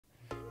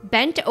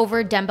bent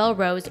over dumbbell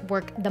rows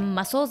work the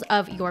muscles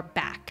of your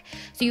back.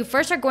 So you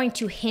first are going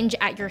to hinge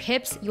at your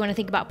hips. You wanna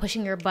think about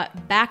pushing your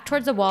butt back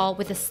towards the wall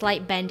with a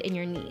slight bend in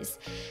your knees.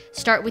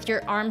 Start with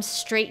your arms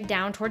straight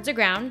down towards the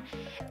ground,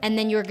 and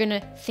then you're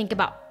gonna think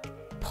about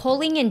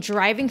pulling and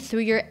driving through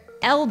your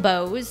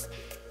elbows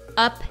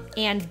up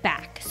and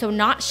back. So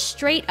not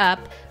straight up,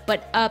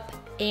 but up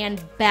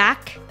and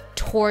back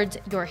towards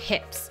your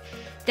hips.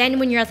 Then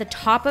when you're at the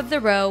top of the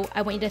row,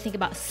 I want you to think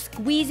about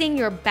squeezing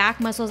your back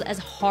muscles as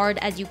hard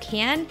as you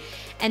can,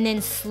 and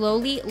then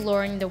slowly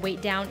lowering the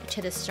weight down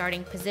to the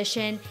starting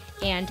position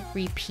and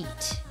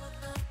repeat.